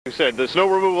You said the snow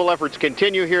removal efforts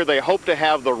continue here. They hope to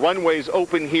have the runways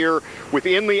open here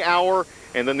within the hour.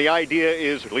 And then the idea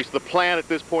is, at least the plan at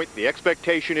this point, the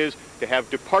expectation is to have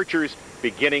departures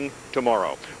beginning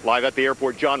tomorrow. Live at the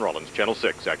airport, John Rollins, Channel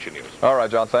 6 Action News. All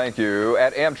right, John, thank you.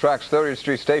 At Amtrak's 30th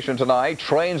Street Station tonight,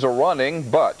 trains are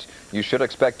running, but you should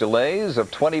expect delays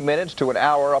of 20 minutes to an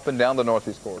hour up and down the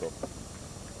Northeast Corridor.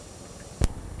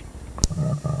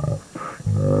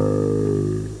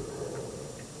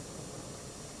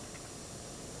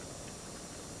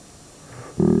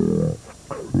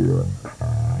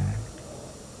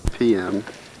 p.m.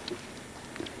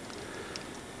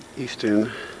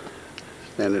 Eastern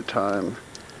Standard Time,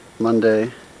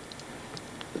 Monday,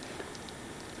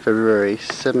 February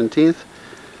 17th,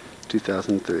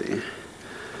 2003.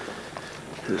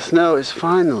 The snow is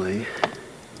finally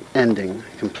ending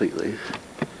completely,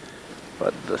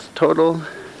 but the total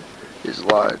is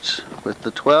large with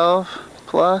the 12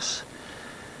 plus,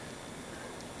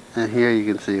 and here you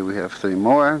can see we have 3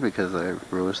 more because I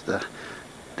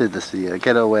did the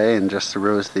getaway and just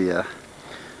rose the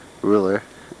ruler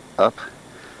up,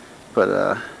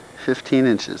 but 15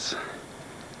 inches.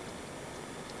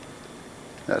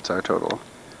 That's our total.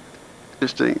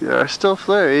 Interesting, there are still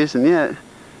flurries, and yet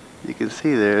you can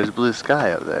see there's blue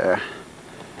sky up there,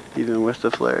 even with the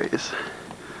flurries.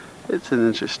 It's an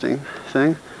interesting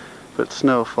thing, but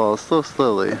snow falls so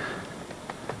slowly,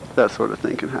 that sort of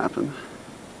thing can happen.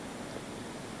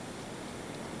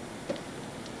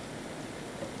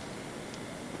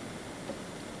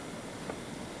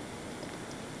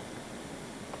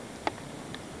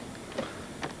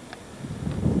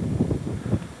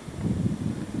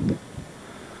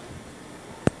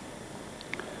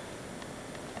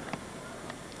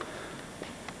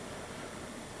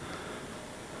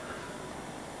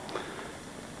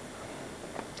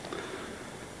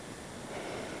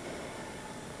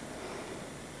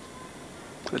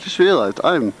 I just realized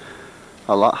I'm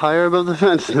a lot higher above the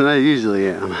fence than I usually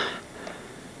am.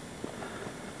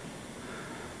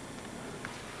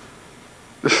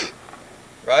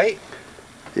 Right?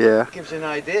 Yeah. Gives you an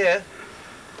idea.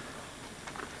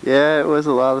 Yeah, it was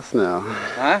a lot of snow.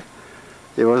 Huh?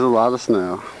 It was a lot of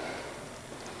snow.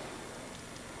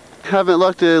 Haven't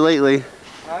looked at it lately.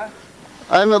 Huh?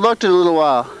 I haven't looked at it in a little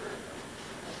while.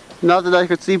 Not that I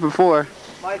could see before.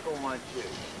 Michael wants you.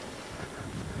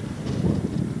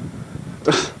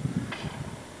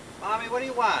 Mommy, what do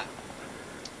you want?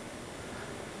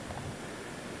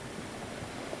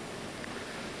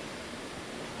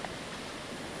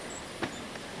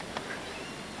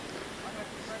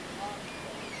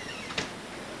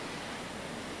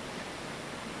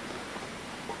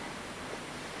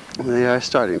 They are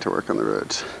starting to work on the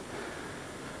roads.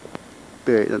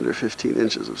 Buried under 15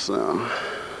 inches of snow.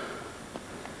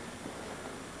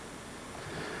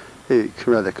 Maybe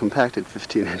rather compacted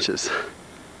 15 inches.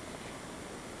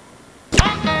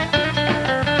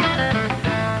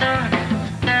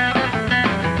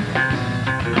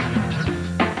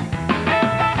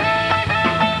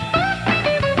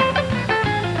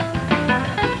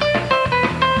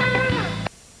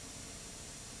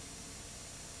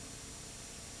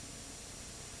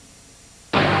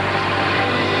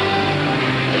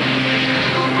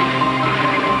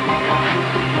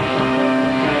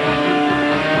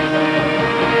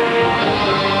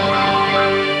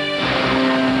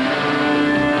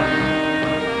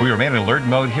 We remain in alert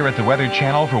mode here at the Weather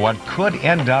Channel for what could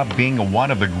end up being one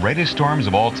of the greatest storms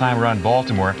of all time around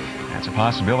Baltimore. That's a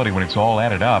possibility when it's all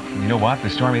added up. You know what? The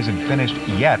storm isn't finished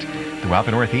yet throughout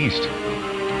the Northeast.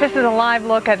 This is a live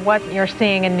look at what you're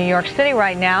seeing in New York City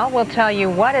right now. We'll tell you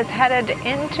what is headed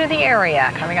into the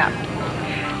area coming up.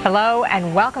 Hello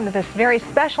and welcome to this very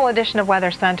special edition of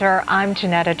Weather Center. I'm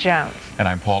Janetta Jones. And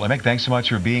I'm Paul Emick. Thanks so much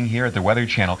for being here at the Weather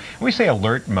Channel. When we say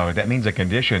alert mode, that means the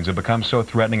conditions have become so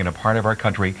threatening in a part of our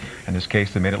country, in this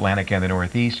case the Mid-Atlantic and the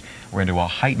Northeast, we're into a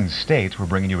heightened state. We're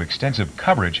bringing you extensive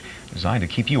coverage designed to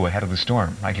keep you ahead of the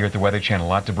storm. Right here at the Weather Channel, a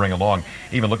lot to bring along.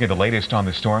 Even looking at the latest on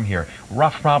the storm here.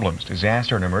 Rough problems,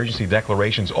 disaster and emergency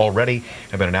declarations already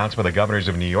have been announced by the governors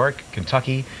of New York,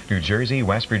 Kentucky, New Jersey,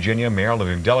 West Virginia, Maryland,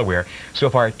 and Delaware. So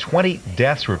far, 20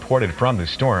 deaths reported from the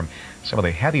storm. Some of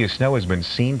the heaviest snow has been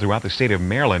seen throughout the state of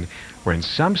Maryland, where in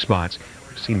some spots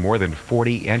we've seen more than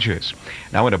 40 inches.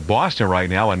 Now into Boston right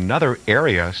now, another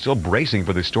area still bracing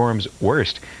for the storm's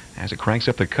worst as it cranks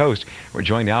up the coast. We're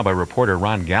joined now by reporter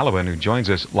Ron Gallivan, who joins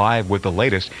us live with the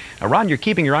latest. Ron, you're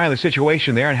keeping your eye on the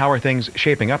situation there, and how are things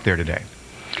shaping up there today?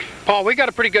 Paul, we got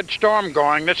a pretty good storm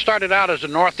going. It started out as a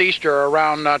northeaster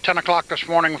around 10 o'clock this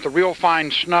morning with a real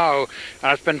fine snow,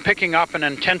 and it's been picking up in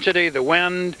intensity, the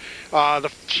wind. The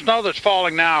snow that's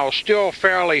falling now is still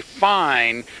fairly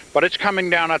fine, but it's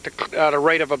coming down at a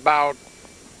rate of about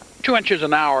 2 inches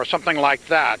an hour, something like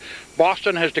that.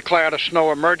 Boston has declared a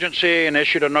snow emergency and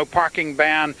issued a no parking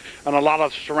ban, and a lot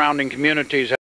of surrounding communities